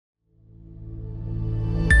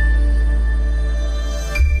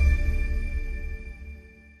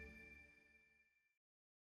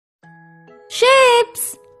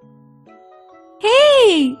shapes.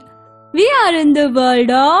 Hey, we are in the world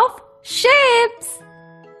of shapes.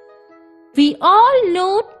 We all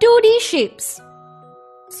know 2D shapes.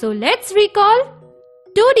 So let's recall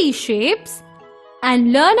 2D shapes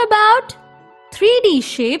and learn about 3D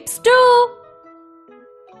shapes too.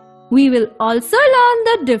 We will also learn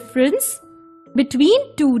the difference between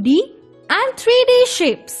 2D and 3D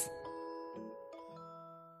shapes.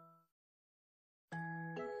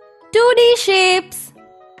 2D shapes.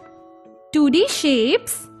 2D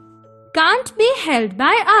shapes can't be held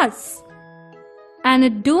by us, and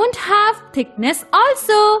it don't have thickness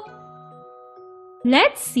also.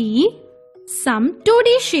 Let's see some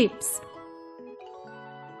 2D shapes.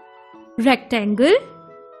 Rectangle,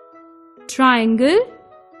 triangle,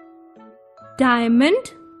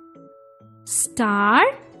 diamond, star,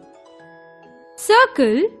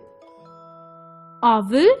 circle,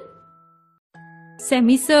 oval,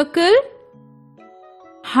 semicircle,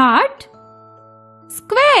 heart,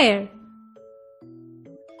 square.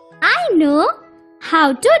 I know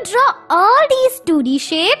how to draw all these 2D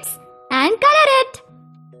shapes and color it.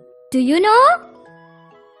 Do you know?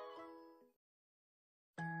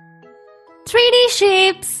 3D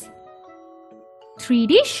shapes.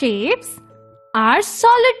 3D shapes are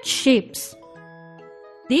solid shapes.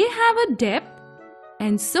 They have a depth,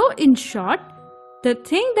 and so in short, the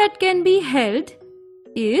thing that can be held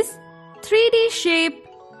is 3D shape,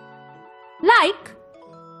 like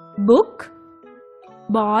book,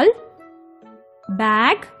 ball,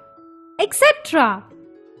 bag, etc.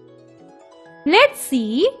 Let's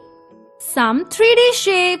see some 3D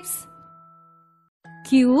shapes.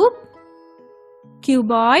 Cube,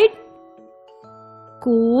 cuboid,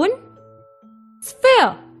 cone,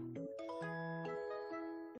 sphere.